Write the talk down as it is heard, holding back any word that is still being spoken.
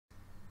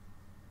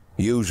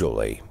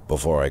Usually,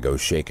 before I go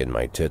shaking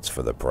my tits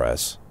for the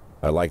press,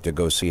 I like to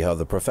go see how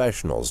the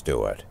professionals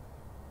do it.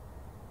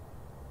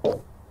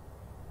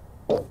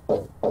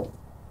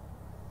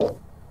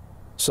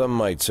 Some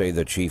might say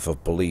the chief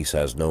of police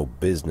has no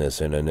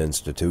business in an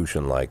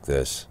institution like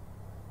this,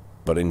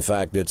 but in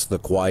fact it's the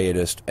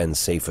quietest and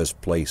safest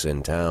place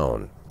in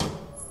town.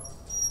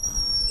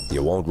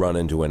 You won't run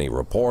into any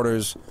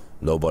reporters,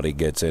 nobody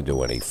gets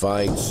into any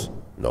fights,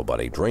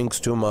 nobody drinks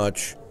too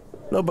much,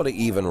 nobody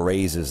even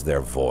raises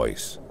their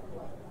voice.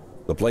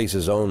 The place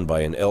is owned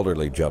by an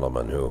elderly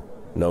gentleman who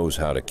knows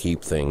how to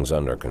keep things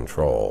under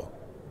control.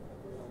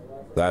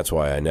 That's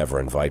why I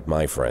never invite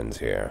my friends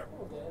here.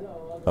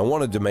 I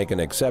wanted to make an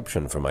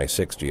exception for my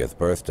 60th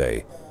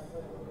birthday,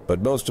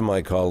 but most of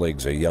my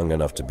colleagues are young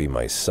enough to be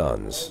my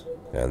sons,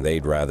 and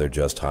they'd rather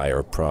just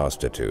hire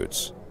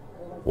prostitutes.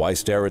 Why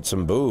stare at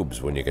some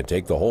boobs when you can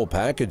take the whole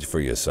package for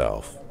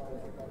yourself?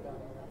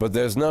 But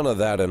there's none of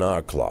that in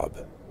our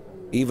club.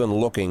 Even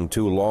looking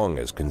too long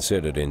is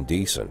considered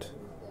indecent.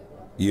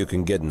 You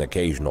can get an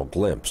occasional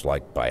glimpse,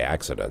 like by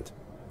accident.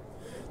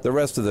 The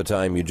rest of the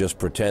time you just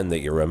pretend that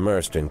you're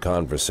immersed in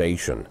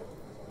conversation,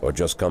 or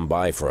just come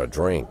by for a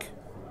drink.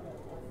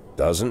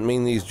 Doesn't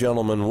mean these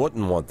gentlemen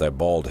wouldn't want their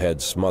bald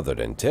heads smothered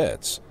in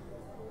tits.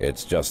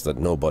 It's just that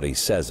nobody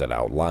says it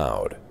out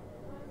loud.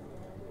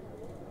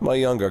 My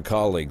younger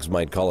colleagues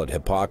might call it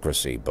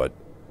hypocrisy, but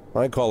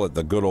I call it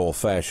the good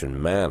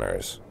old-fashioned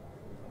manners.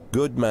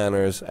 Good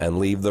manners and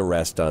leave the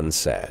rest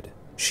unsaid.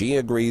 She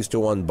agrees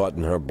to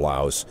unbutton her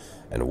blouse,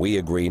 and we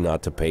agree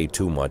not to pay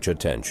too much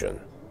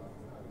attention.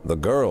 The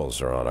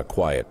girls are on a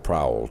quiet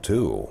prowl,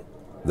 too.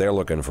 They're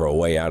looking for a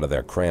way out of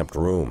their cramped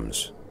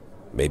rooms.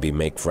 Maybe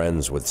make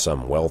friends with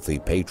some wealthy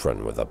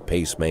patron with a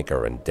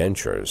pacemaker and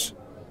dentures.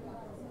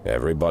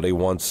 Everybody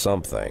wants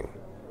something.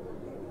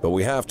 But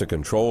we have to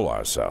control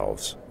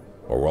ourselves,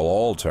 or we'll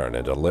all turn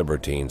into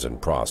libertines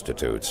and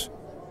prostitutes.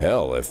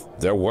 Hell, if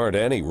there weren't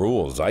any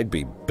rules, I'd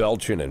be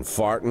belching and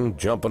farting,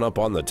 jumping up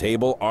on the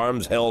table,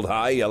 arms held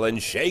high, yelling,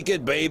 "Shake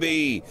it,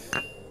 baby!"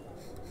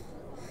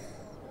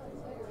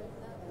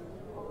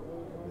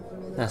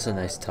 That's a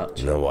nice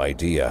touch. No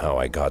idea how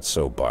I got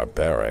so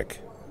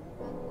barbaric.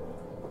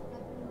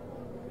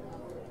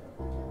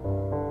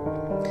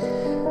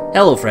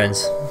 Hello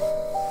friends,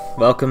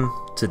 welcome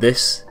to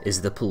This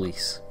is the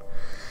Police,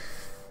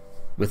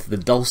 with the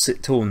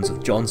dulcet tones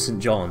of John St.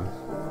 John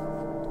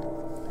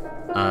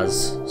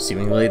as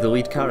seemingly the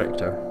lead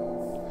character,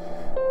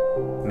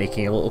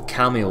 making a little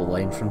cameo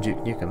line from Duke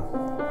Nukem.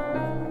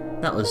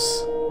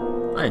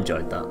 I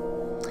enjoyed that.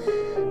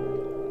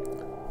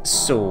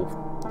 So,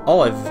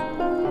 all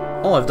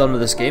I've done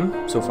with this game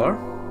so far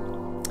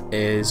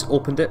is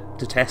opened it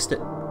to test it,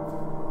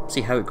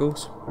 see how it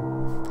goes.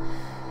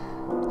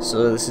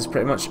 So this is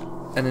pretty much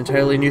an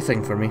entirely new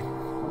thing for me.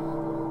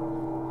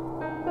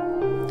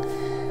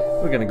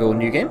 We're gonna go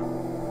new game,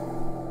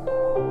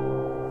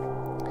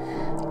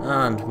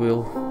 and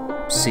we'll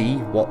see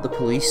what the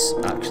police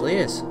actually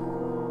is.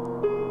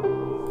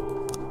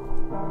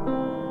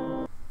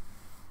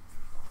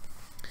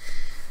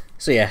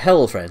 So yeah,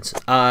 hello friends.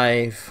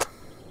 I've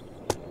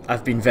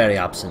been very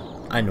absent.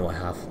 I know I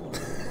have.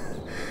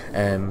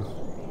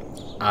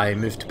 I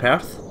moved to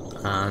Perth,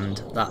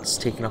 and that's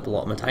taken up a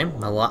lot of my time.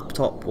 My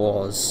laptop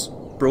was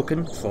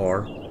broken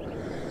for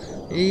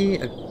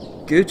a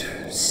good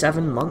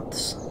 7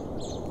 months,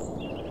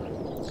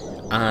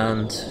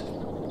 and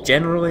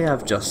generally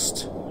I've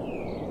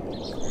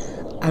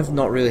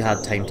not really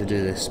had time to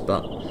do this,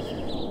 but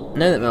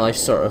now that my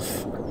life's sort of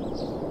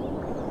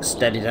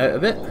steadied out a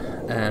bit,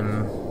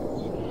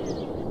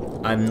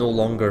 I'm no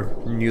longer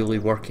newly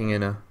working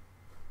in a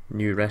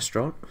new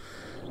restaurant.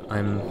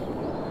 I'm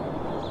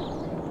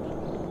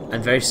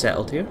very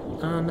settled here,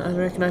 and I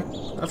reckon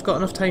I've got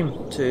enough time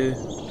to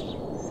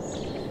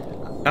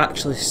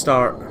actually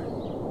start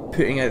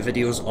putting out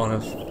videos on a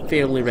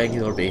fairly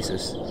regular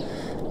basis.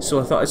 So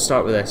I thought I'd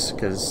start with this,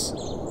 because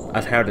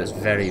I've heard it's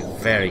very,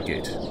 very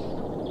good.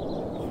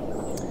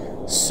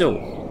 So,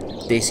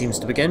 day seems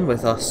to begin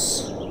with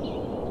us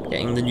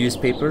getting the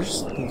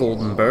newspapers.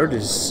 Golden Bird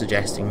is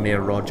suggesting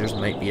Mayor Rogers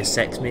might be a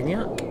sex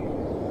maniac.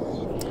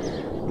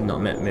 Not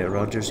met Mayor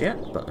Rogers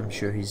yet, but I'm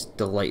sure he's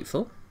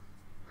delightful.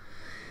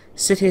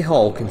 City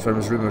Hall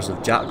confirms rumours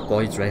of Jack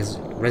Boyd's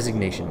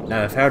resignation.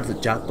 Now, I've heard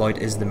that Jack Boyd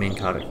is the main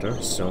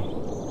character, so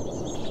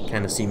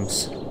kind of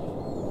seems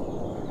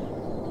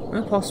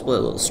possibly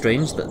a little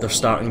strange that they're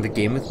starting the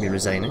game with me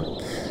resigning.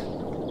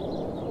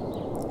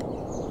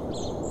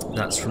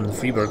 That's from the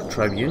Freiburg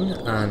Tribune,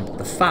 and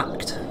The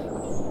Fact,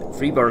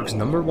 Freiburg's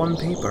 #1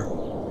 paper.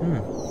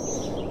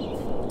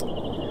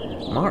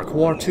 Mark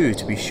War II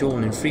to be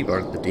shown in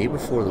Freiburg the day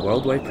before the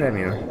worldwide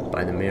premiere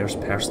by the mayor's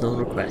personal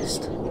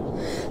request.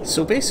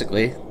 So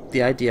basically,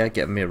 the idea I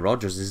get of Mayor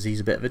Rogers is he's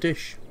a bit of a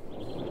douche.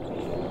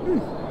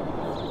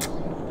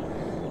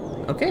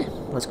 Okay,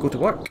 let's go to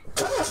work.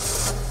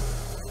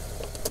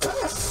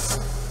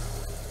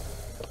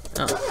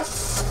 Oh.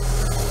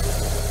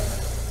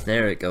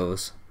 There it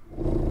goes.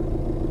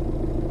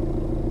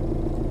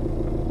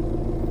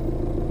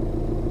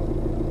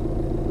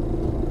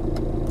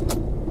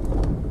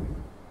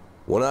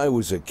 When I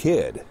was a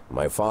kid,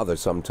 my father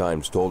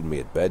sometimes told me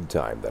at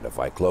bedtime that if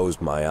I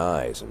closed my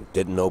eyes and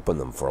didn't open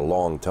them for a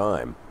long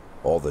time,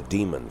 all the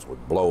demons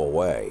would blow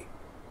away.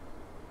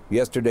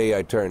 Yesterday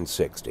I turned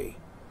 60,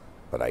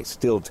 but I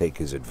still take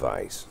his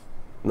advice.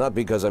 Not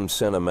because I'm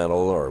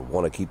sentimental or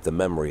want to keep the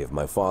memory of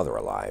my father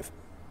alive.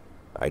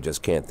 I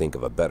just can't think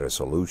of a better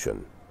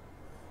solution.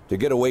 To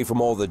get away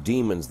from all the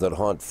demons that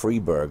haunt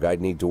Freeburg,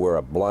 I'd need to wear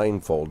a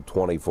blindfold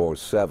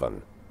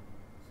 24/7.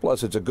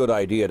 Plus, it's a good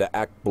idea to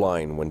act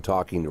blind when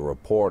talking to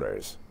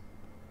reporters.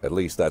 At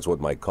least that's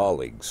what my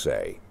colleagues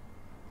say.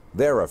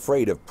 They're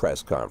afraid of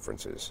press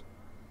conferences.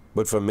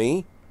 But for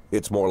me,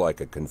 it's more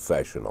like a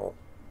confessional.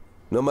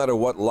 No matter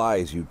what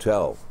lies you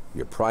tell,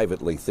 you're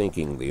privately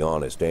thinking the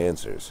honest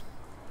answers.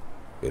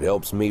 It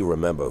helps me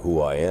remember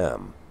who I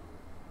am.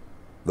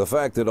 The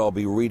fact that I'll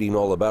be reading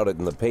all about it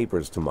in the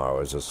papers tomorrow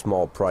is a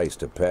small price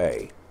to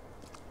pay.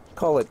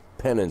 Call it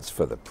penance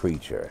for the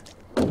preacher.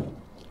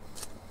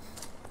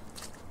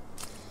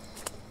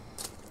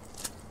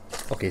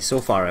 Okay,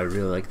 so far I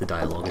really like the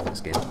dialogue in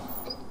this game.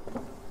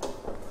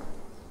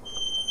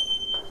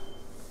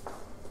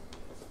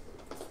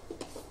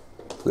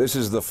 This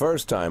is the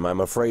first time I'm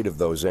afraid of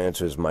those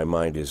answers my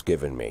mind has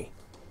given me.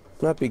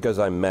 Not because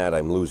I'm mad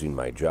I'm losing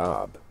my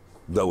job.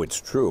 Though it's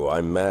true,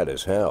 I'm mad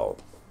as hell.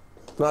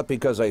 Not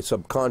because I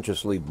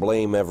subconsciously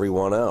blame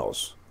everyone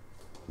else.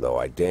 Though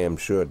I damn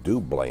sure do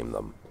blame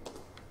them.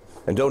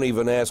 And don't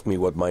even ask me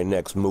what my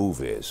next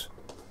move is.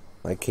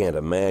 I can't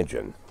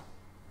imagine.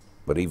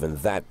 But even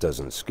that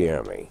doesn't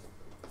scare me.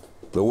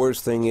 The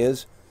worst thing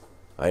is,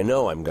 I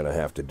know I'm gonna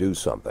have to do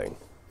something.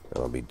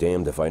 And I'll be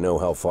damned if I know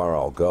how far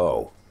I'll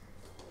go.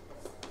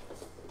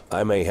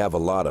 I may have a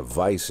lot of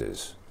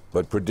vices,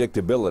 but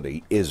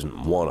predictability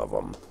isn't one of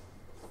them.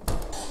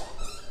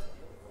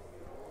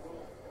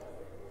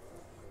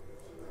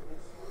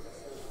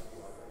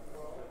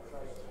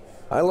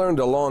 I learned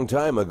a long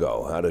time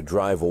ago how to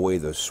drive away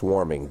the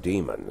swarming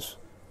demons.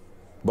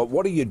 But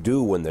what do you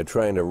do when they're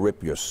trying to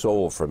rip your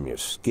soul from your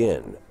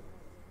skin?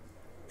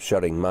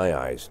 Shutting my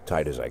eyes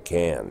tight as I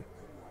can.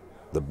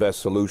 The best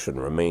solution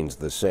remains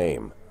the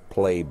same.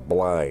 Play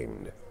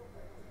blind.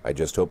 I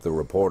just hope the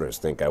reporters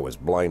think I was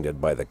blinded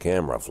by the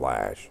camera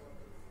flash.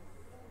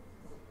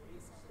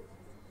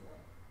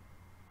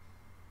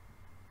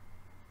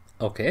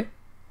 Okay.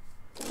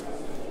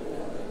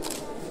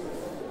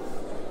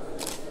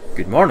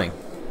 Good morning.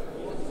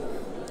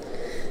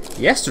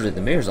 Yesterday,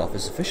 the mayor's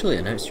office officially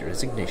announced your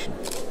resignation.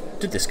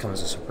 Did this come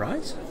as a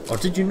surprise? Or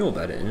did you know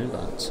about it in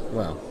advance?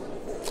 Well,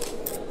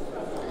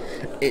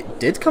 it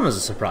did come as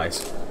a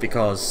surprise,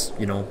 because,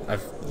 you know,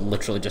 I've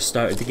literally just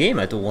started the game.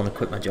 I don't want to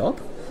quit my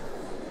job.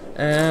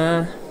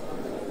 I've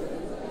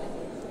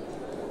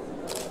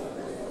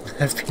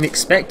been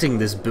expecting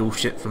this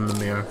bullshit from the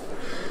mayor.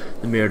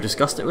 The mayor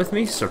discussed it with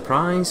me.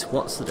 Surprise.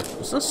 What's the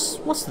difference?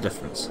 What's the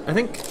difference? I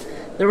think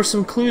there were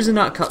some clues in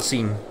that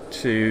cutscene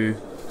to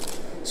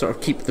sort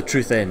of keep the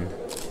truth in.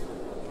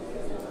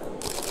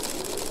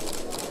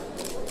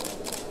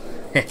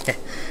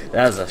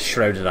 That's a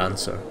shrouded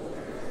answer.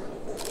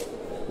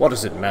 What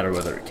does it matter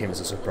whether it came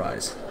as a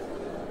surprise?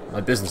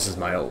 My business is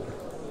my own.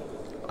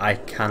 I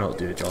cannot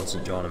do a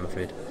Johnson John, I'm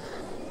afraid.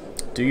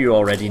 Do you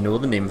already know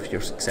the name of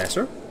your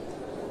successor?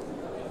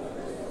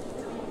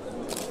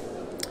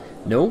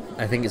 No,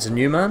 I think it's a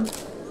new man.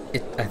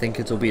 I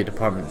think it'll be a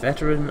department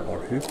veteran, or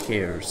who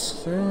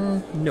cares?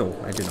 No,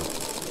 I do not.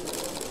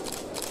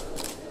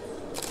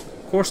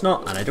 Of course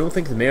not, and I don't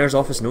think the mayor's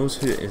office knows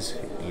who it is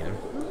either.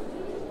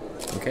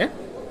 Okay.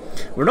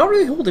 We're not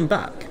really holding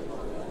back.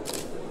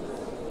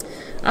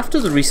 After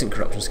the recent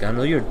corruption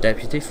scandal, your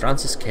deputy,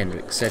 Francis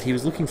Kendrick, said he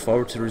was looking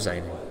forward to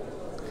resigning.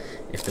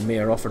 If the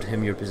mayor offered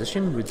him your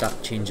position, would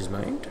that change his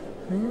mind?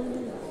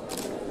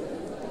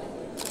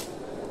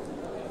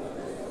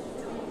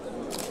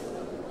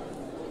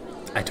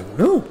 I don't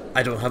know.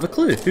 I don't have a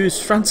clue.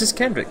 Who's Francis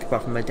Kendrick,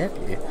 apart from my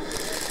deputy?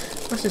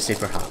 Let's just say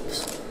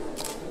perhaps.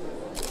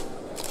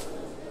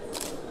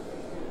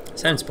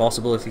 Sounds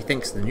possible if he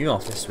thinks the new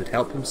office would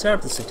help him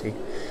serve the city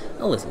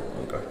a little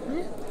longer.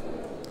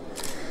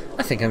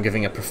 I think I'm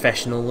giving a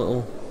professional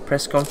little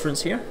press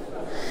conference here.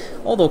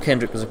 Although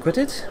Kendrick was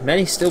acquitted,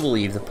 many still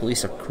believe the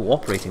police are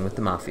cooperating with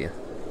the mafia.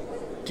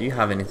 Do you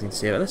have anything to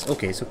say about this?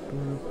 Okay, so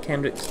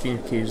Kendrick's been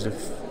accused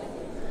of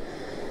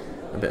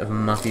a bit of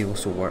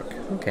mafioso work.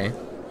 Okay.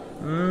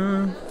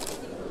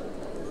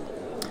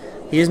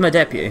 He is my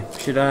deputy.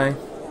 Should I?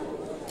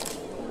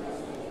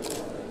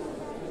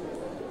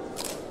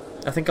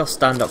 I think I'll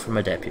stand up for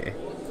my deputy.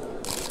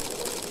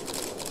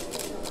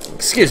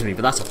 Excuse me,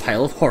 but that's a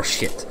pile of horse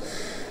shit.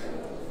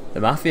 The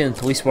Mafia and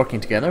police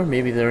working together,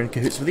 maybe they're in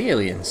cahoots with the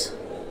aliens.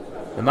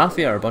 The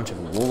Mafia are a bunch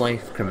of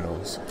low-life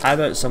criminals. How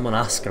about someone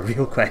ask a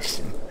real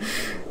question?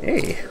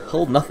 Hey,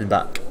 hold nothing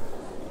back.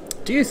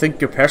 Do you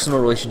think your personal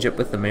relationship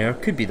with the mayor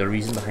could be the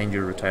reason behind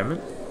your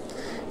retirement?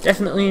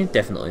 Definitely,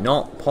 definitely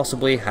not.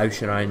 Possibly, how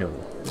should I know?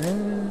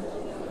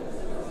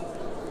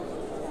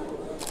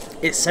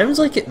 It sounds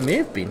like it may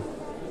have been.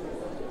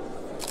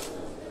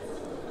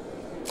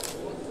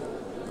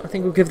 I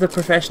think we'll give the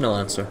professional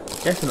answer.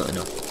 Definitely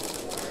not.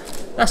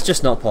 That's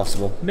just not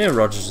possible. Mayor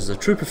Rogers is a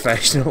true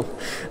professional,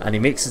 and he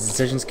makes his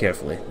decisions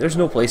carefully. There's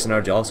no place in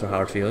our jobs for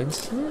hard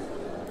feelings.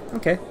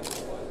 Okay.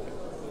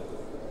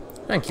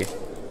 Thank you.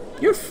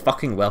 You're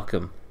fucking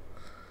welcome.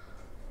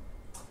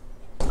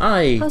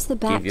 How's the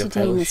bat gave you a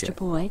today, pile of Mr. shit.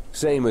 Boyd?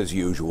 Same as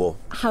usual.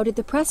 How did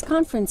the press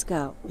conference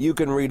go? You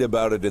can read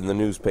about it in the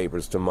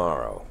newspapers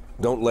tomorrow.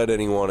 Don't let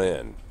anyone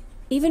in.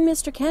 Even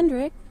Mr.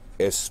 Kendrick?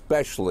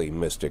 Especially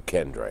Mr.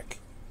 Kendrick.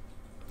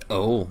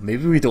 Oh,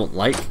 maybe we don't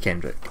like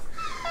Kendrick.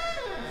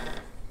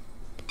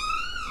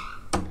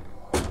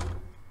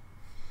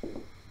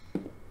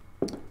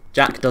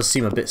 Jack does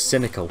seem a bit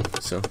cynical,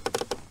 so...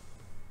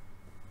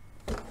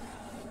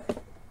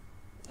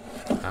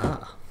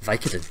 Ah,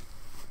 Vicodin.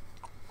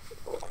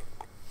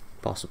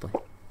 Possibly.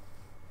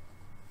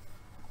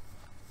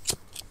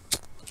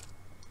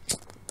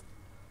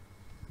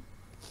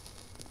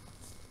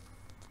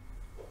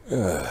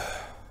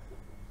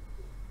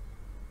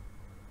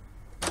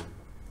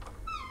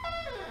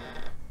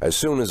 As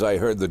soon as I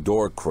heard the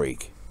door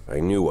creak, I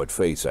knew what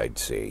face I'd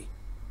see.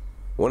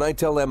 When I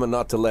tell Emma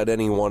not to let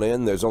anyone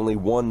in, there's only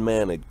one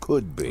man it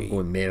could be.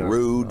 Oh, Mayor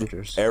Rude,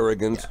 Rogers.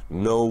 arrogant,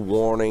 no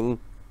warning.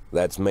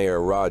 That's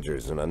Mayor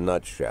Rogers in a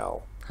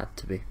nutshell. Had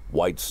to be.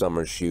 White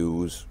summer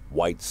shoes,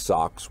 white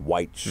socks,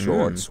 white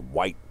shorts,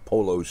 white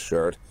polo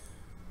shirt,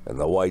 and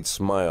the white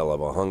smile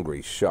of a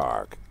hungry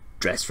shark.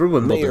 Dress for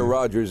Wimbledon. Mayor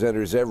Rogers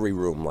enters every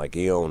room like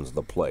he owns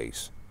the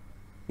place.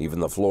 Even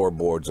the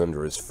floorboards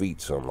under his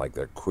feet sound like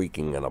they're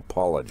creaking an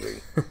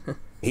apology.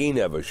 He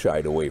never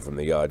shied away from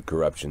the odd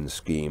corruption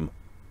scheme.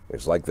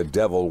 It's like the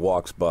devil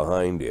walks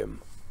behind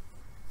him.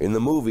 In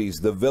the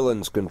movies, the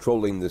villains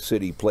controlling the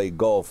city play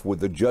golf with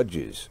the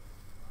judges.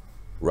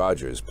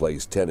 Rogers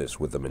plays tennis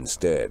with them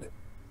instead.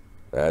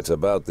 That's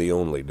about the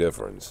only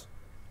difference.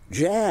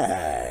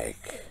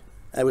 Jack,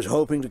 I was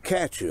hoping to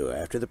catch you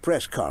after the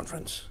press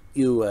conference.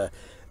 You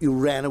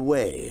ran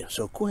away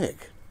so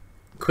quick.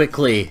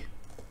 Quickly.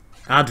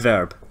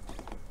 Adverb.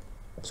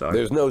 Sorry.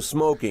 There's no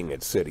smoking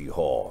at City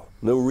Hall.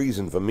 No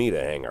reason for me to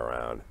hang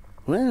around.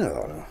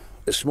 Well,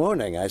 this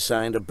morning I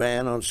signed a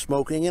ban on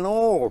smoking in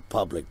all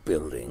public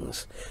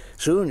buildings.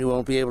 Soon you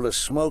won't be able to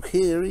smoke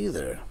here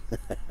either.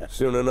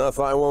 Soon enough,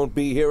 I won't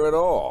be here at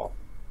all.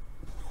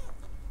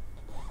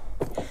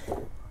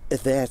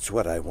 That's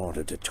what I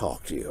wanted to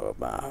talk to you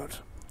about.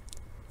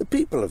 The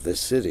people of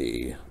this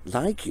city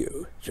like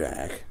you,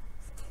 Jack.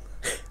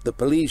 The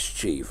police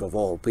chief of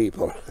all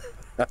people.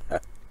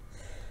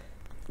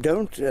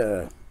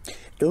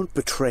 Don't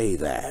betray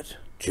that,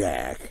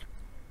 Jack.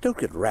 Don't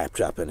get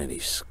wrapped up in any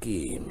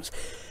schemes.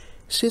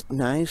 Sit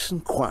nice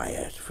and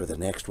quiet for the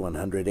next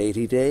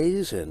 180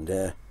 days,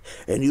 and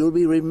you'll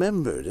be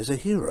remembered as a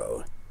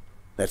hero.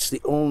 That's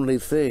the only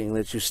thing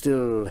that you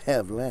still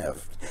have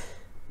left.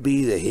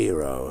 Be the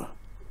hero.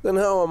 Then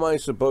how am I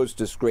supposed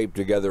to scrape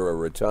together a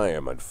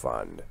retirement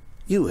fund?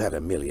 You had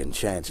a million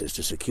chances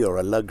to secure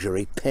a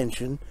luxury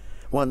pension,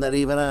 one that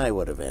even I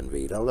would have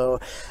envied, although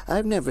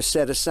I've never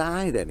set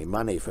aside any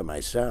money for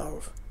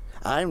myself.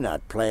 I'm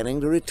not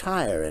planning to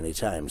retire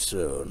anytime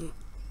soon.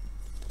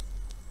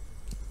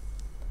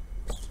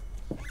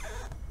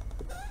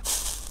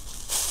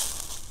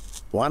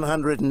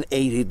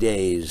 "180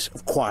 days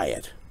of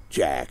quiet,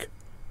 Jack.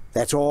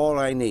 That's all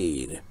I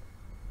need.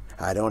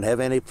 I don't have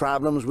any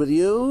problems with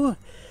you,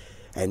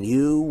 and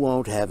you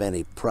won't have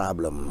any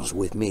problems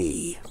with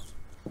me."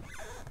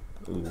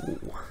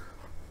 Ooh.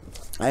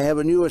 I have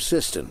a new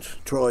assistant,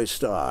 Troy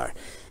Starr.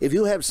 If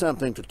you have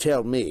something to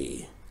tell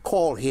me,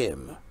 call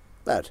him.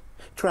 But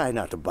try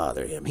not to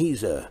bother him.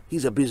 He's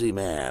a busy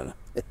man.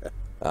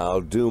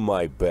 I'll do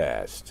my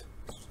best.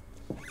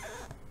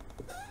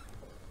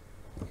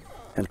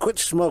 And quit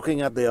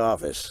smoking up the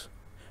office.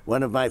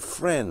 One of my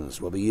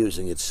friends will be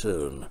using it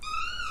soon.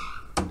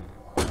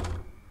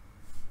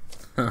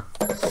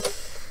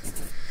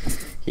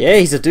 Yeah,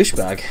 he's a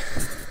douchebag.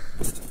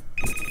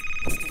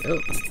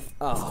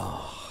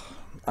 Oh,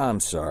 I'm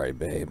sorry,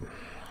 babe.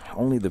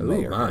 Only the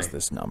mayor my. has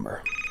this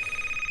number.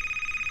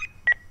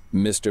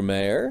 Mr.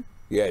 Mayor?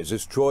 Yeah, is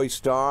this Troy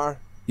Starr?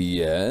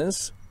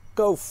 Yes?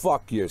 Go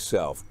fuck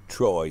yourself,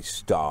 Troy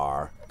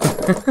Starr.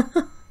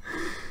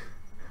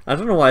 I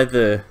don't know why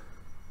the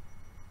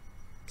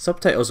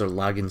subtitles are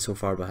lagging so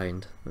far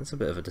behind. That's a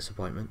bit of a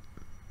disappointment.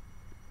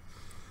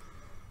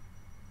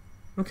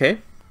 Okay.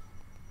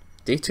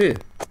 Day 2.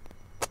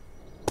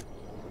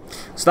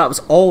 So that was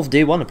all of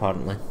day 1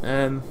 apparently.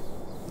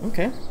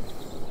 Okay.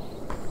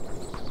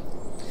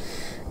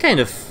 Kind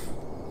of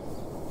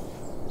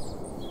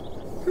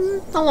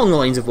along the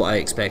lines of what I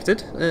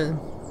expected.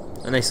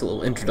 A nice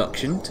little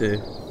introduction to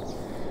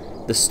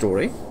the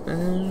story,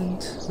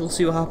 and we'll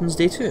see what happens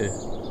day 2.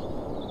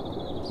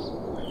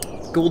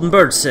 Golden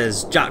Bird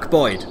says, Jack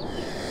Boyd.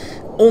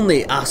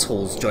 Only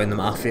assholes join the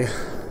Mafia.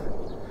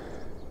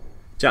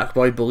 Jack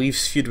Boyd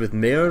believes feud with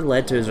Mayor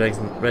led to his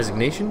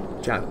resignation.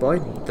 Jack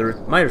Boyd,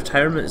 my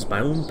retirement is my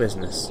own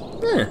business.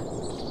 Yeah.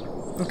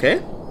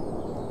 Okay.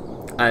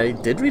 I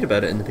did read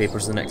about it in the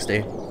papers the next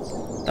day.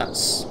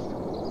 That's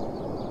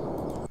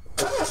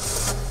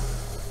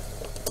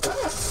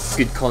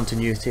good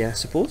continuity, I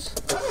suppose.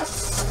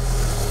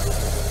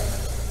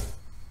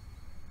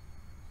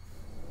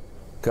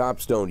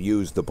 Cops don't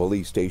use the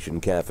police station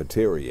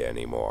cafeteria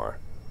anymore.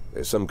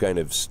 There's some kind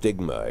of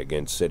stigma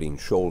against sitting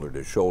shoulder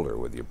to shoulder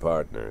with your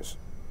partners.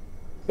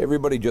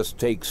 Everybody just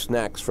takes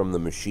snacks from the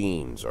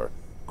machines or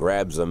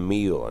grabs a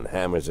meal and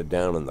hammers it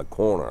down in the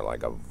corner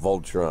like a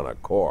vulture on a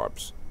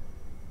corpse.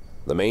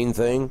 The main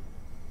thing?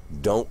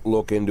 Don't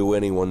look into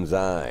anyone's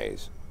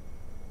eyes.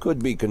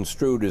 Could be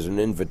construed as an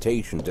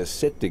invitation to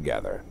sit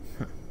together.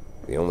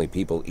 The only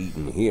people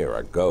eating here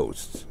are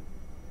ghosts.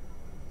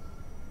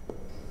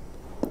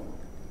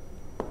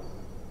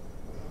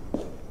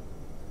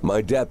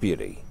 My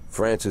deputy,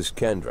 Francis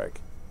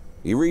Kendrick.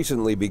 He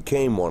recently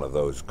became one of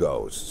those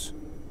ghosts.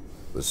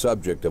 The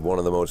subject of one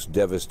of the most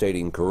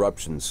devastating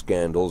corruption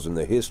scandals in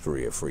the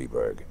history of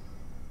Freeburg.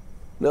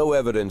 No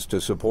evidence to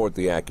support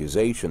the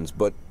accusations,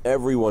 but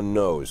everyone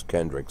knows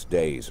Kendrick's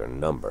days are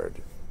numbered.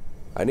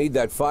 I need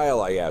that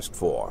file I asked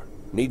for.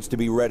 Needs to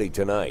be ready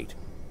tonight.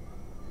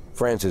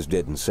 Francis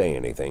didn't say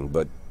anything,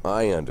 but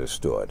I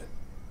understood.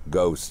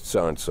 Ghosts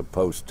aren't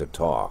supposed to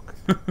talk.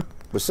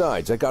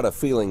 Besides, I got a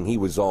feeling he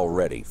was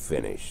already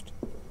finished.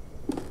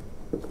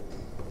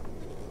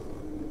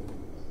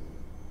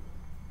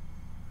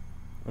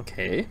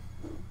 Okay.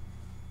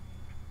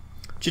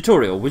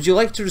 Tutorial. Would you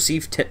like to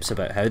receive tips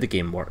about how the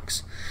game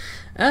works?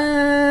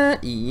 I'm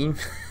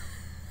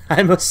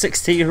a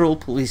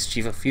 60-year-old police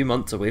chief a few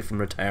months away from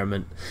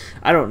retirement.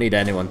 I don't need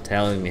anyone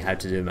telling me how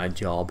to do my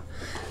job.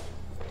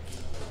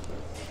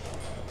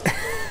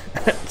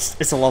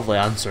 It's a lovely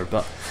answer,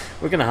 but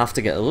we're going to have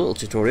to get a little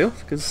tutorial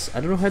because I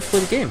don't know how to play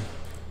the game.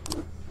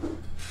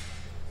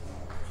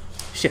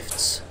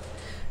 Shifts.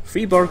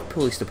 Freeburg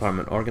Police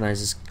Department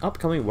organises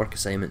upcoming work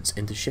assignments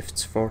into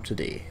shifts for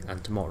today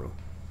and tomorrow.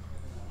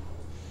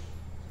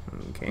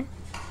 Okay.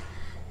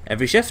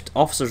 Every shift,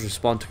 officers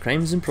respond to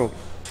crimes in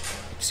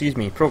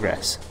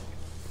progress.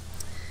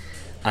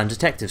 And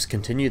detectives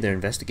continue their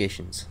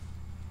investigations.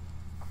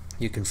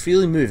 You can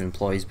freely move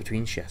employees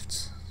between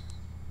shifts.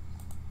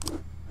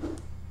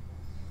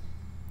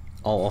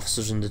 All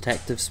officers and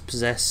detectives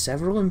possess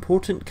several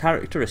important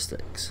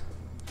characteristics.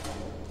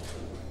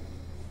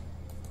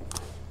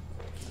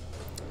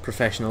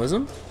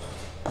 Professionalism,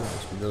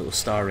 the little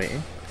star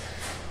rating,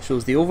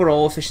 shows the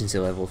overall efficiency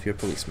level of your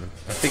policeman.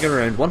 A figure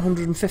around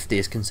 150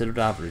 is considered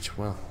average.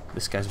 Well,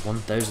 this guy's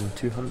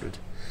 1,200.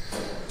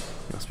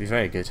 He must be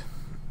very good.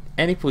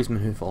 Any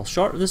policeman who falls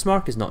short of this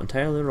mark is not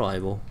entirely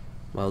reliable,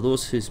 while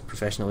those whose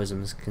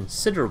professionalism is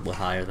considerably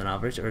higher than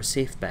average are a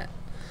safe bet,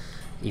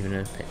 even in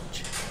a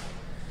pinch.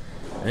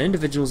 An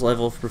individual's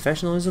level of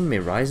professionalism may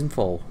rise and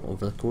fall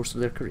over the course of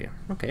their career.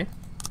 Okay.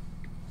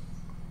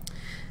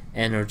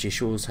 Energy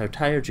shows how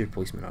tired your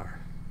policemen are.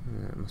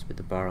 That must be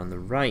the bar on the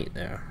right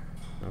there.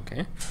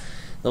 Okay.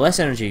 The less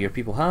energy your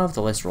people have,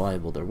 the less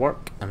reliable their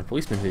work, and a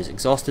policeman who is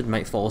exhausted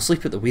might fall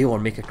asleep at the wheel or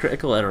make a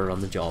critical error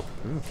on the job.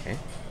 Okay.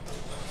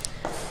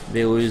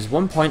 They lose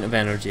 1 point of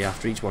energy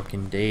after each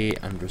working day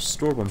and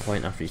restore 1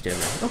 point after each day.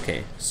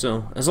 Okay,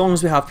 so as long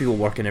as we have people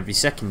working every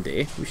second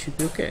day, we should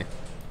be okay.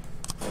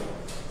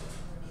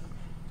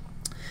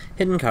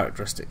 Hidden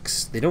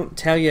characteristics. They don't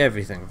tell you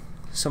everything.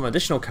 Some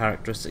additional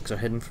characteristics are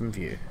hidden from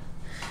view.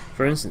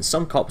 For instance,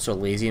 some cops are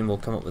lazy and will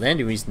come up with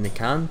any reason they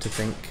can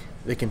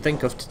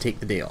think of to take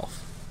the day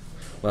off,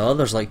 while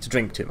others like to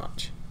drink too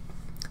much.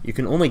 You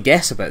can only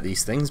guess about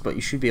these things, but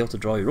you should be able to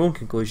draw your own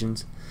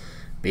conclusions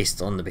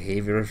based on the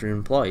behaviour of your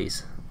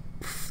employees.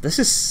 This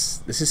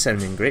is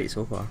sounding great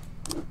so far.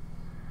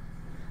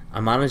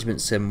 A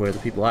management sim where the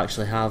people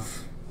actually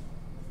have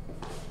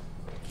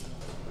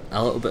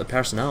a little bit of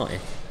personality.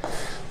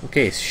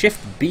 Okay,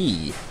 shift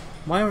B.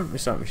 Why aren't we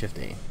starting with shift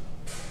A?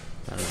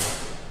 I don't know.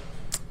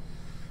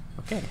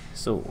 Okay,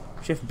 so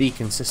shift B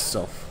consists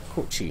of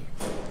Kochi.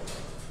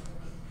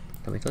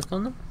 Can we click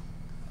on them?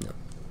 No.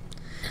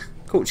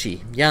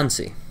 Kochi,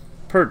 Yancy,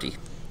 Purdy.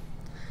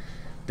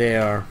 They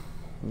are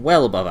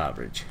well above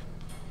average.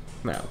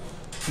 Well,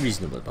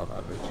 reasonably above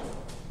average.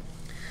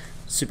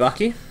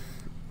 Tsubaki,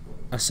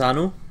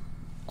 Asano,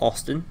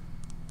 Austin.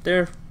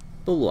 They're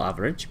below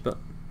average, but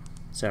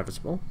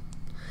serviceable.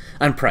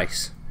 And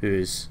Price, who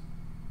is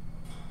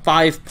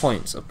 5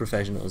 points of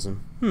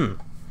professionalism.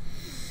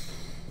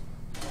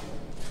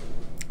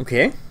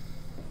 Okay.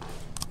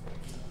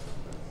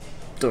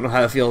 Don't know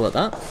how I feel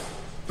about that.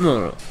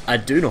 No, I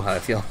do know how I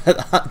feel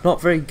about that.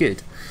 Not very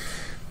good.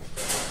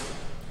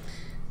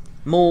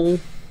 Mole,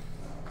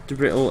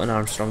 DeBrittle and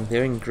Armstrong,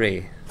 they're in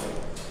grey.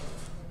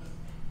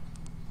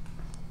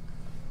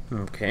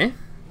 Okay.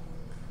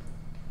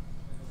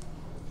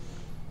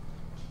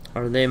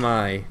 Are they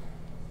my...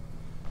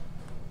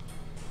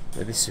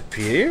 Are they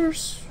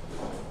superiors?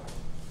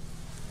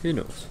 Who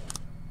knows?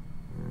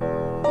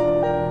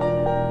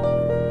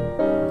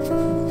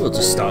 We'll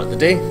just start the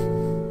day.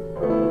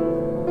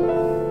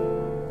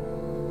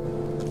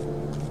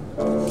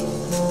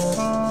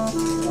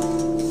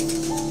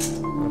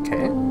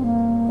 Okay.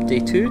 Day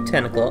 2,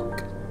 10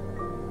 o'clock.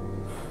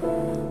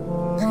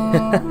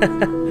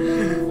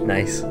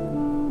 Nice.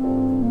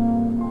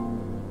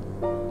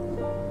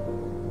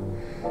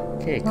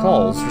 Okay,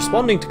 calls.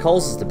 Responding to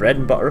calls is the bread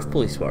and butter of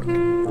police work.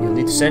 You'll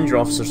need to send your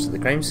officers to the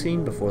crime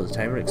scene before the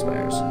timer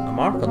expires. A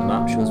mark on the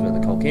map shows where the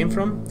call came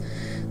from.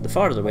 The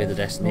farther away the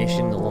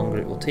destination, the longer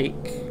it will take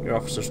your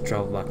officers to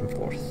travel back and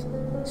forth.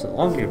 So the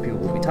longer your people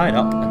will be tied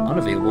up and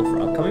unavailable for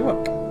upcoming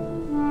work.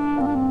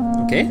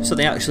 Okay, so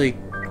they actually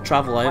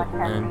travel out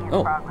and...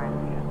 oh.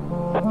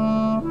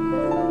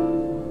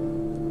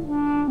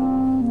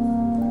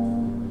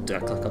 Do I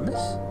click on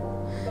this?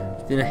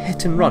 It's been a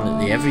hit and run at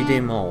the Everyday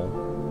Mall.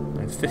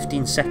 Now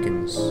 15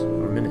 seconds,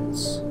 or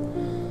minutes.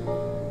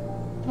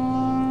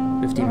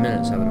 15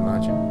 minutes, I would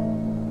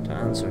imagine, to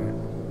answer it.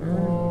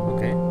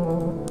 Okay.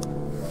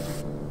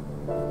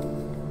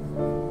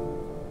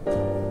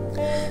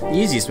 The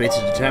easiest way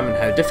to determine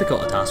how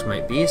difficult a task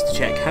might be is to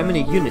check how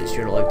many units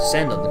you're allowed to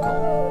send on the call.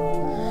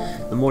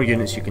 The more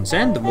units you can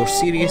send, the more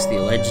serious the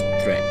alleged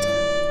threat.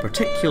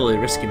 Particularly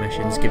risky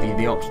missions give you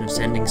the option of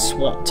sending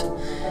SWAT,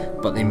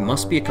 but they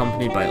must be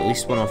accompanied by at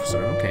least one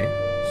officer. Okay,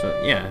 so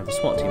yeah, I have a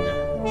SWAT team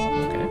there.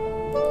 Okay.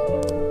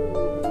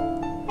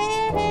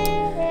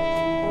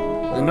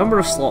 The number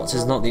of slots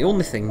is not the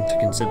only thing to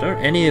consider.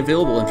 Any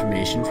available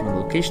information from the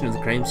location of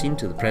the crime scene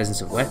to the presence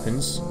of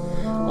weapons,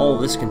 all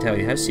of this can tell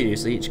you how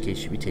seriously each case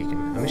should be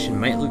taken. A mission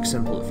might look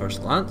simple at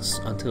first glance,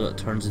 until it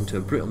turns into a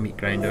brutal meat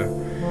grinder,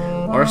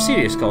 or a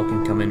serious call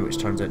can come in which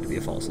turns out to be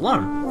a false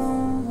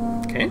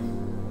alarm. Okay.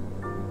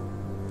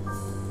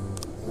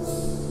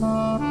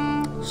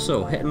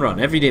 So, hit and run,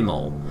 Everyday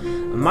Mall.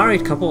 A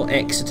married couple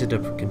exited a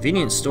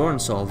convenience store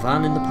and saw a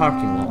van in the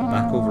parking lot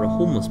back over a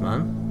homeless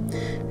man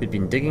who'd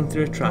been digging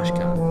through a trash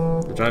can.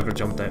 The driver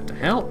jumped out to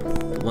help,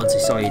 but once he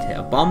saw he'd hit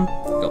a bum,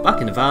 got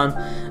back in the van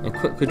and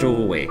quickly drove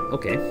away.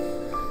 Okay.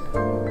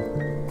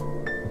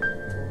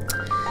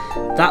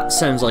 That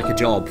sounds like a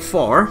job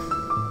for...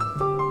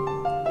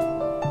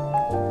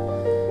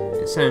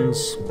 it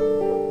sounds...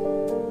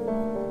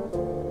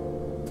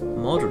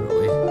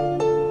 moderately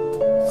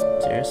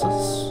serious.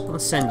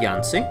 Let's send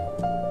Yancey.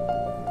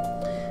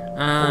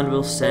 And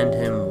we'll send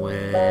him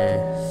with...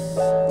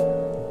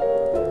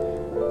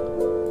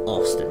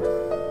 Austin.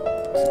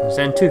 So we'll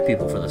send 2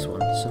 people for this one.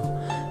 So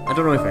I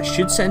don't know if I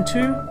should send 2.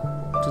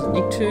 Does it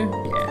need 2?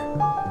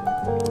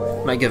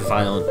 Yeah. Might get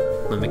violent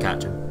when we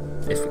catch him.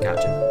 If we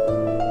catch him.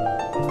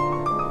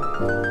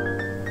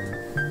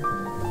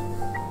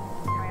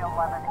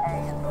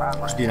 311A in progress.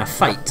 There's been a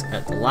fight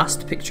at the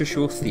Last Picture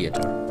Show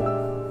Theatre.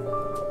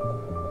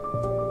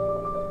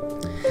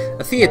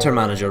 A theatre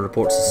manager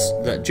reports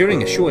that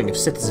during a showing of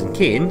Citizen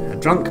Kane, a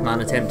drunk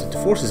man attempted to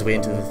force his way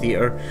into the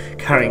theatre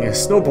carrying a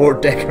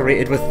snowboard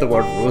decorated with the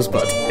word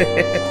Rosebud.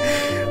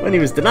 When he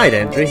was denied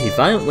entry, he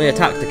violently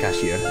attacked the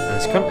cashier and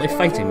is currently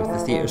fighting with the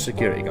theatre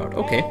security guard.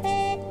 Okay.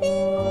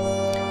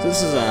 So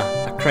this is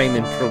a crime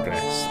in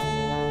progress.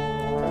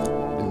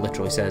 It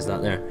literally says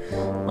that there.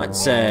 Let's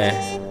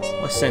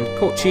send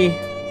Kochi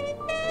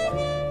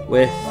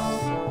with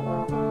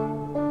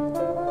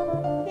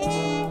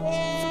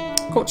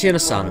Kochi and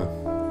Asano.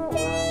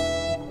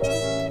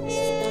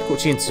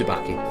 Kochi and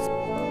Tsubaki.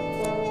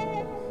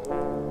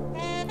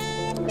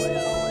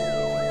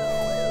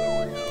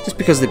 Just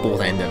because they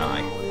both end in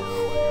I.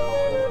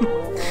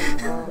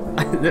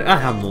 I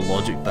have no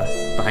logic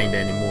behind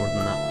any more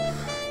than that.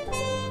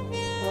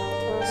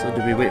 So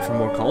do we wait for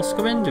more calls to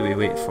come in? Do we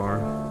wait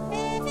for...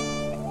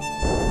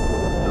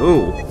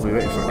 oh, we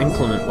wait for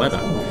inclement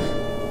weather.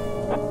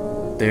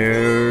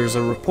 There's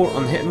a report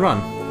on the hit and run.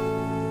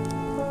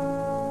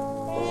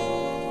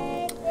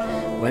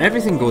 When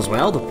everything goes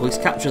well, the police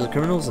capture the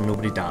criminals and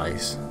nobody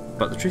dies.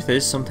 But the truth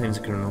is, sometimes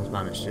the criminals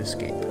manage to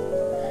escape.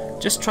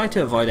 Just try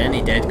to avoid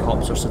any dead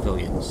cops or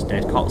civilians.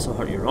 Dead cops will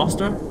hurt your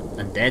roster,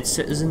 and dead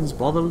citizens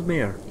bother the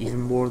mayor,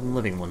 even more than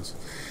living ones.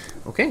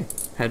 Okay,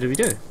 how do we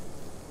do?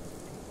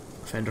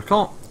 Offender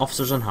caught,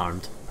 officers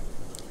unharmed.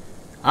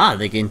 Ah,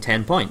 they gain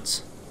 10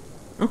 points.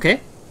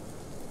 Okay.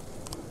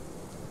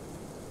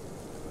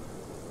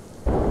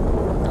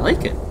 I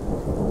like it.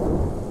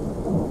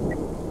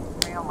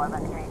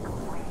 311A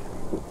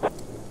complete.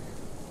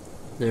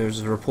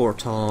 There's a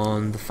report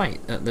on the fight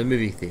at the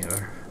movie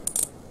theatre.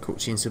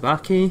 Kochi and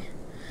Tsubaki.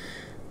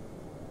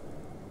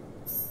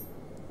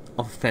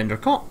 Offender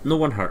caught, no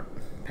one hurt.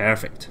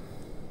 Perfect.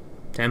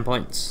 10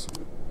 points.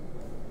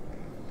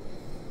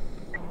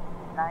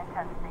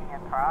 910C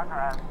in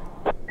progress.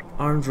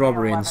 Armed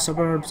robbery in the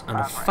suburbs and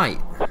a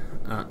fight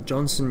at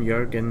Johnson,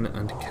 Jurgen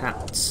and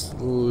Katz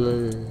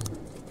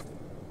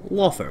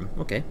law firm.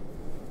 Okay.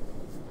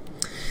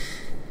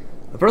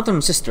 A brother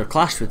and sister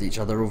clashed with each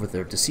other over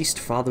their deceased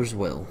father's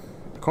will.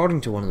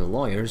 According to one of the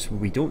lawyers,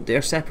 we don't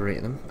dare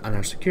separate them, and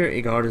our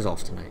security guard is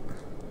off tonight.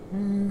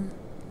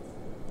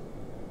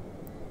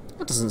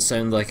 That doesn't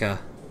sound like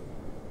a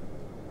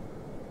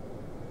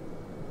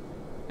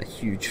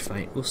huge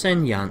fight. We'll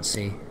send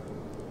Yancey.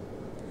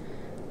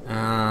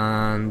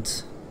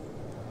 And...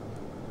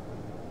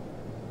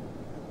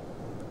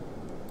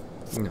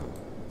 no.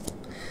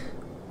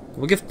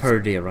 We'll give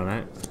Purdy a run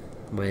out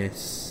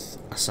with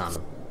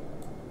Asano.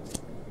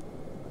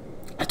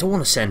 I don't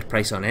want to send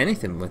Price on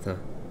anything with a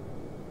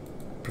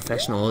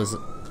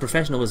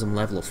professionalism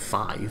level of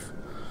 5.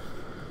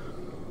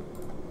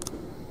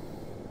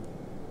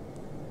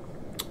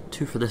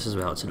 2 for this as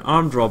well. It's an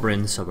armed robbery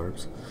in the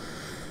suburbs.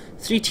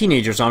 3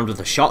 teenagers armed with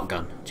a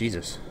shotgun,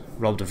 Jesus,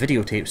 robbed a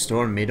videotape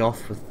store and made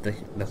off with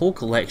the whole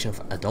collection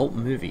of adult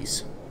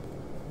movies.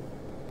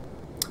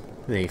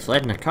 They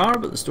fled in a car,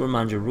 but the store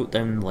manager wrote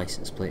down the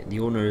license plate. The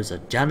owner is a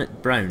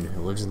Janet Brown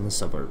who lives in the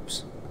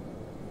suburbs.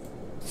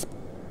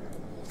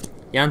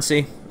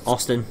 Yancey,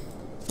 Austin,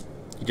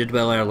 you did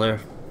well earlier.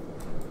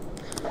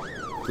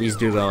 Please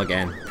do well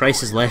again.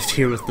 Price is left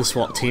here with the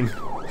SWAT team.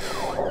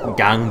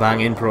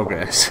 Gangbang in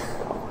progress.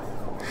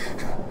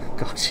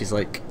 God, she's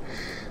like...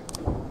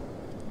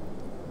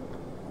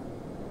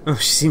 Oh,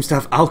 she seems to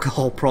have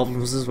alcohol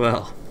problems as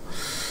well.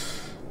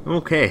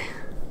 Okay.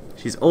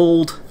 She's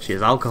old, she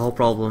has alcohol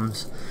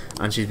problems,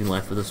 and she's been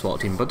left with the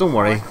SWAT team. But don't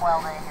worry,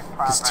 12A in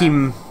because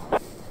progress.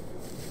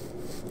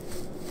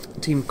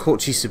 Team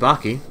Kochi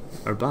Tsubaki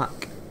are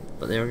back.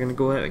 But they are going to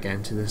go out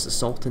again to this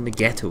assault in the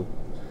ghetto.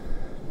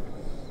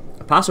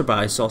 A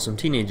passerby saw some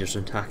teenagers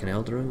attack an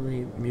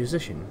elderly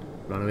musician,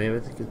 run away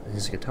with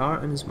his guitar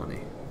and his money.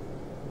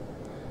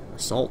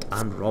 Assault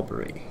and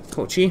robbery.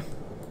 Kochi,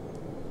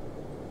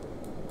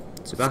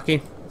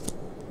 Tsubaki,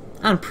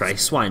 and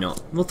Price. Why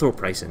not? We'll throw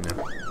Price in there.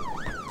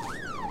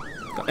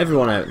 Got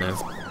everyone out now.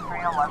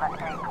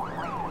 311A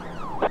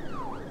complete.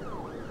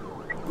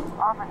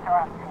 Officer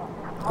on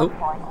scene.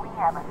 Looks like we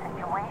have a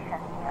situation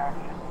here.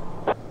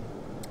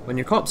 When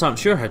your cops aren't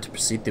sure how to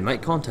proceed, they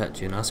might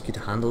contact you and ask you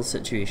to handle the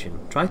situation.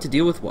 Try to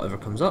deal with whatever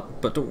comes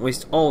up, but don't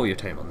waste all your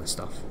time on this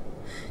stuff.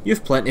 You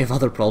have plenty of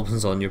other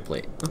problems on your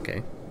plate.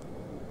 Okay.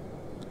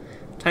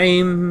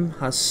 Time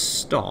has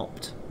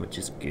stopped, which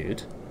is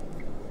good.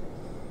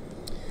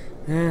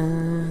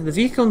 The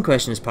vehicle in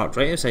question is parked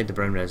right outside the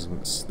Brown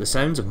residence. The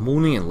sounds of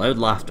moaning and loud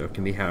laughter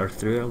can be heard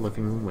through our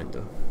living room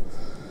window.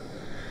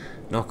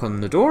 Knock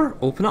on the door,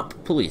 open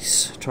up,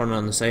 police. Turn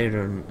on the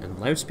siren and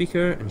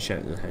loudspeaker and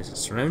shout that the house is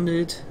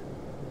surrounded.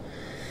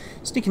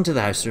 Sneak into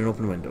the house through an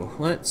open window.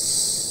 Let's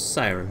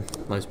siren,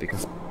 loudspeaker.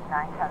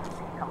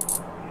 910C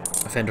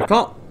complete. Offender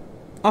caught.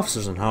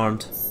 Officers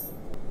unharmed.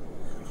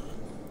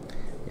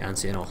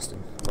 Yancey and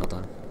Austin. Well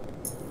done.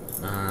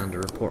 And a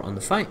report on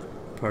the fight.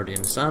 Purdy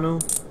and Sano.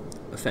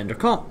 Offender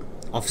caught.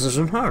 Officers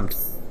unharmed.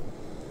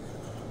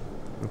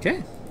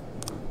 Okay.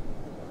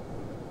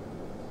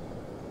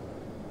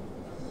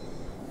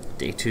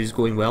 Day 2's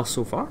going well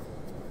so far.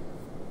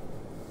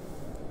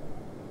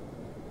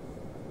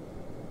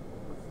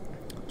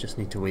 Just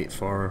need to wait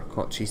for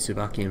Kochi,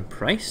 Tsubaki and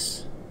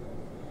Price.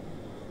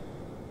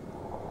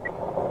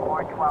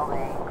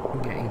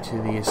 412A. Getting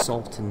to the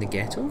assault in the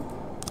ghetto.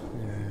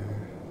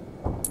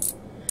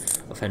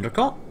 Offender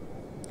caught.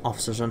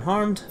 Officers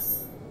unharmed.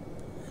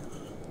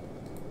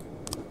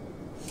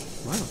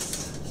 Wow.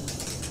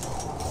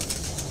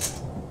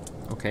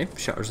 Okay,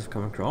 shutters have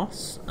come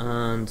across,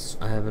 and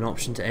I have an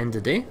option to end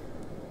the day.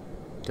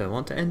 Do I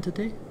want to end the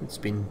day? It's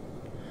been...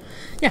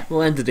 Yeah,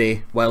 we'll end the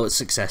day while it's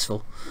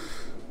successful.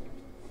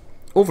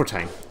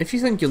 Overtime. If you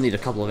think you'll need a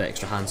couple of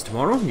extra hands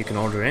tomorrow, you can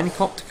order any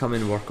cop to come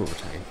in and work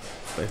overtime.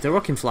 But if they're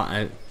working flat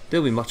out,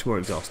 they'll be much more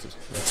exhausted,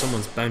 and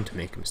someone's bound to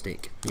make a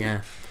mistake.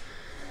 Yeah,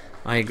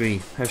 I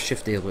agree. How's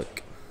Shift A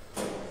look?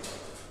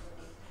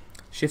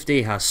 Shift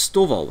A has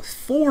Stovall with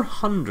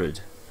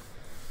 400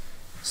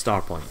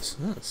 star points.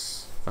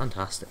 That's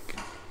fantastic.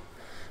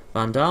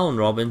 Vandal and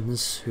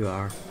Robbins, who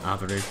are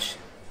average.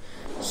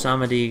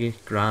 Samadi,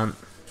 Grant,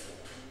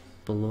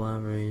 below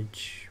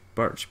average.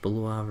 Birch,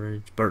 below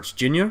average. Birch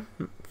Jr.,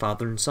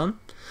 father and son.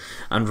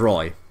 And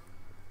Roy,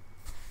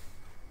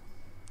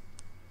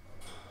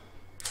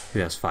 who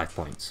has 5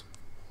 points.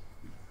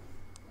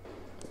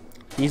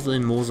 Beasley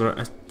and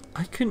Moser,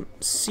 I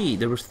couldn't see.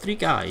 There were 3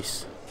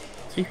 guys.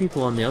 3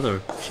 people on the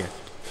other shift.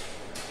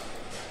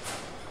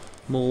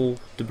 Mole,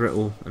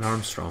 DeBritto and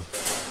Armstrong.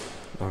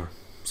 Or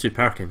Sue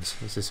Perkins,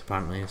 as this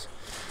apparently is.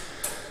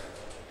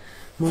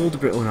 Mole,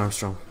 DeBritto and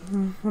Armstrong.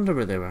 Wonder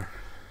where they were.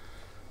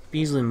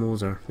 Beasley and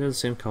Moser, they're the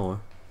same colour.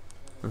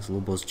 That's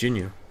Lobos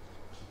Jr.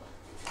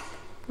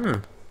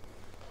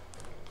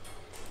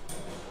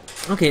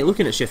 Okay,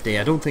 looking at Shift A,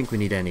 I don't think we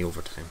need any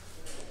overtime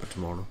for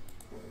tomorrow.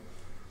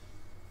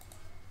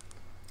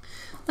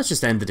 Let's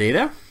just end the day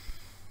there.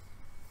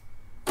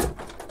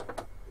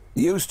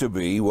 Used to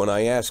be when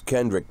I asked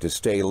Kendrick to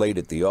stay late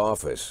at the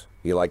office,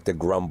 he liked to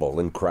grumble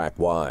and crack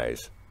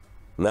wise.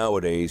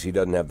 Nowadays, he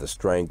doesn't have the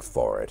strength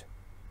for it.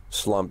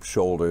 Slumped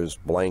shoulders,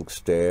 blank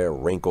stare,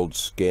 wrinkled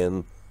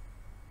skin.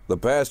 The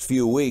past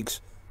few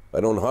weeks, I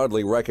don't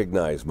hardly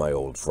recognize my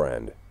old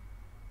friend.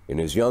 In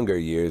his younger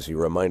years, he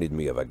reminded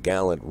me of a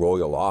gallant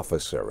royal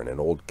officer in an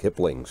old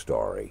Kipling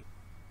story.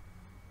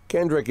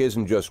 Kendrick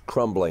isn't just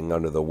crumbling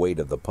under the weight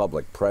of the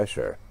public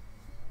pressure,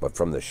 but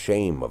from the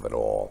shame of it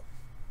all.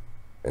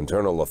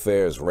 Internal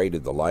Affairs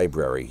raided the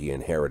library he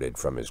inherited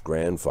from his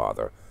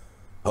grandfather,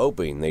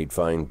 hoping they'd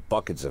find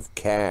buckets of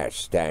cash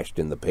stashed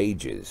in the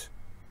pages.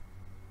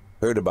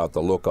 Heard about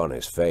the look on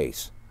his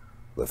face,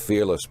 the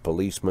fearless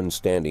policeman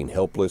standing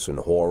helpless in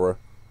horror.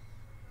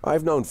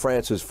 I've known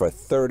Francis for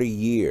 30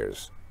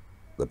 years.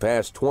 The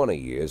past 20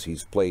 years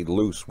he's played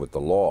loose with the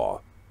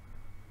law.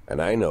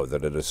 And I know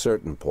that at a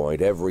certain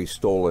point, every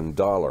stolen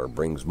dollar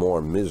brings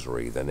more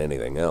misery than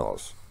anything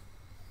else.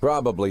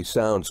 Probably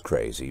sounds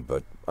crazy,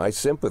 but I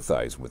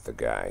sympathize with the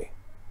guy.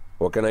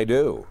 What can I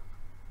do?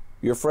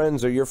 Your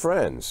friends are your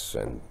friends,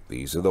 and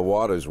these are the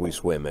waters we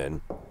swim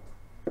in.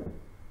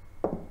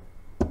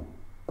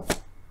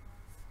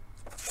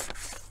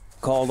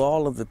 Called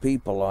all of the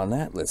people on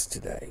that list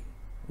today.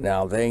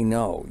 Now they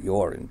know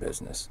you're in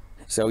business,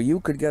 so you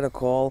could get a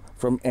call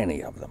from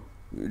any of them.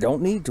 You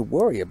don't need to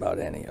worry about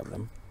any of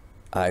them.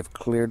 I've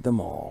cleared them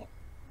all.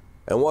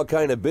 And what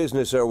kind of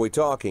business are we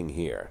talking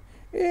here?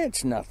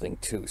 It's nothing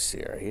too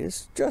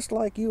serious, just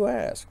like you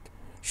asked.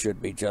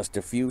 Should be just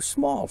a few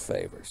small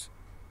favors.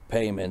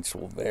 Payments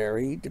will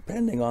vary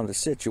depending on the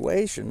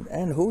situation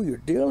and who you're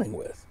dealing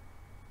with.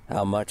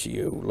 How much are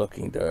you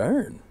looking to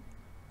earn?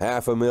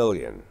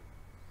 $500,000.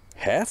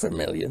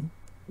 $500,000?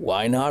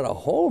 Why not a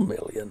whole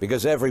million?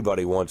 Because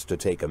everybody wants to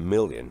take $1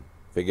 million.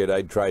 Figured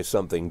I'd try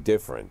something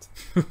different.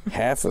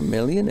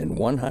 $500,000 in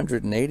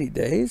 180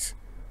 days?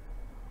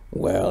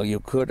 Well, you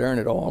could earn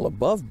it all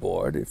above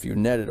board if you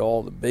netted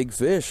all the big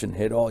fish and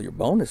hit all your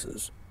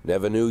bonuses.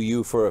 Never knew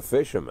you for a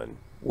fisherman.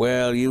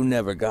 Well, you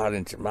never got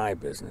into my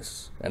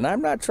business, and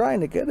I'm not trying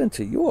to get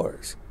into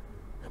yours.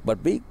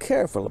 But be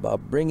careful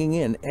about bringing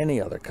in any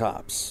other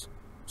cops.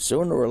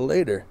 Sooner or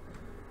later,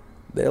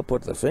 they'll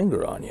put the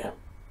finger on you.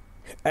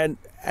 And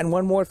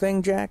one more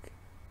thing, Jack.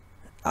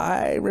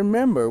 I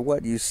remember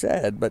what you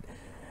said, but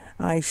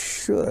I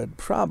should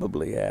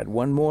probably add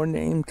one more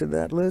name to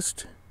that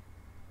list.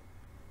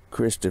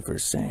 Christopher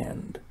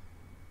Sand.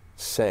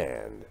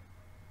 Sand.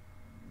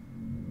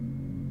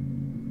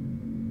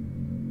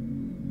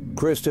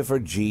 Christopher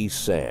G.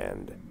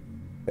 Sand.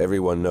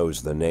 Everyone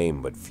knows the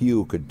name, but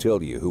few could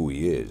tell you who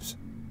he is.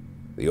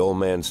 The old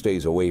man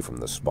stays away from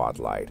the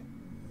spotlight.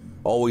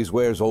 Always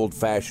wears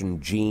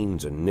old-fashioned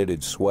jeans and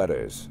knitted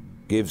sweaters.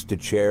 Gives to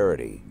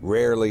charity.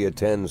 Rarely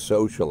attends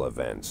social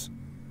events.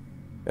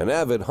 An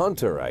avid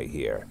hunter, I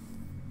hear.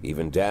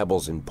 Even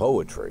dabbles in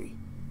poetry.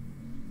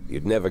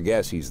 You'd never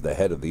guess he's the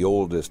head of the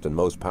oldest and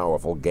most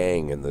powerful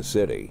gang in the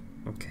city.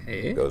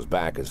 Okay. Goes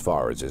back as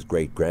far as his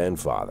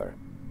great-grandfather.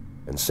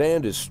 And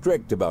Sand is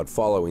strict about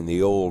following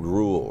the old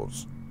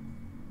rules.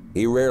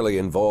 He rarely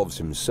involves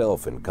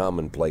himself in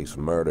commonplace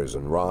murders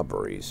and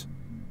robberies.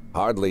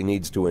 Hardly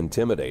needs to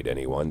intimidate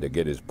anyone to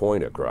get his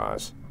point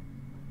across.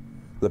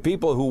 The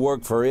people who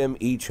work for him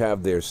each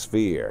have their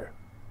sphere.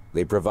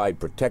 They provide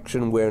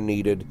protection where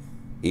needed,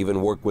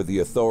 even work with the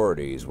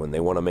authorities when they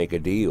want to make a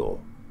deal.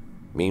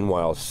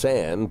 Meanwhile,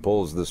 Sand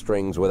pulls the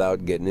strings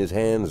without getting his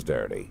hands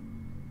dirty.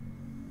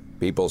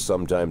 People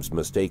sometimes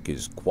mistake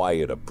his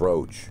quiet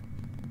approach.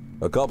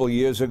 A couple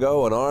years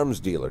ago, an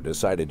arms dealer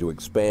decided to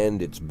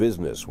expand its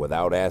business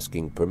without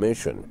asking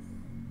permission,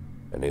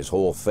 and his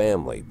whole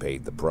family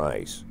paid the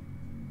price.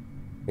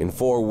 In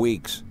 4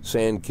 weeks,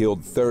 Sand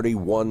killed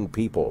 31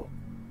 people.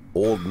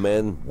 Old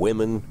men,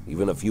 women,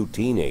 even a few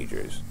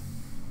teenagers.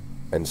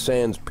 And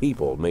Sand's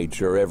people made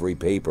sure every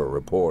paper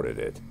reported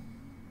it.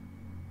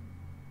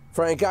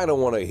 Frank, I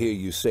don't want to hear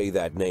you say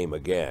that name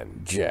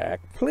again.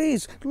 Jack,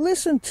 please,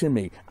 listen to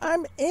me.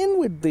 I'm in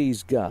with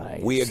these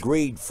guys. We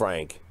agreed,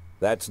 Frank.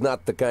 That's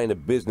not the kind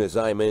of business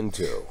I'm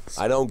into.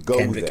 I don't go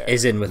Kendrick there.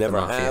 is in with the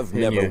never mafia. have, Who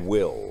never knew?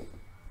 will.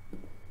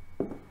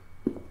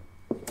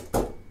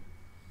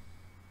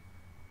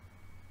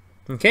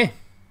 Okay.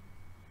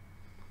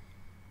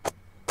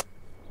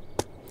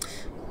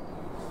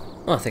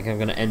 Well, I think I'm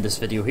going to end this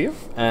video here.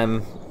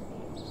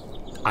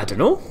 I don't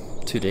know.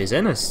 2 days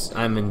in,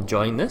 I'm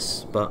enjoying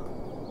this, but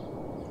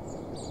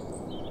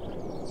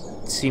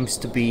it seems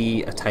to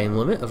be a time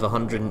limit of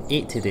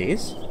 180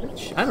 days,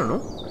 which, I don't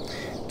know.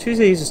 2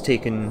 days has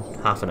taken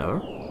half an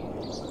hour.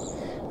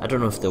 I don't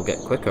know if they'll get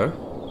quicker,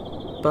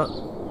 but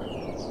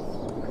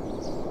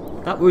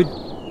that would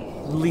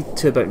lead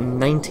to about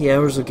 90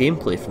 hours of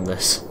gameplay from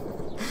this.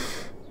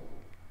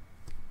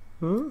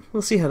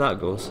 We'll see how that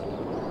goes.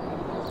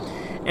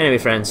 Anyway,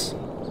 friends,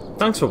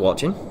 thanks for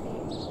watching.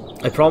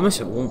 I promise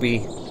it won't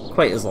be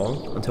quite as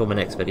long until my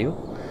next video.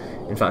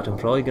 In fact, I'm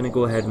probably going to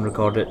go ahead and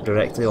record it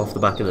directly off the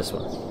back of this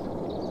one.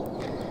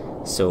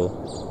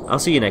 So, I'll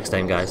see you next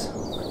time, guys.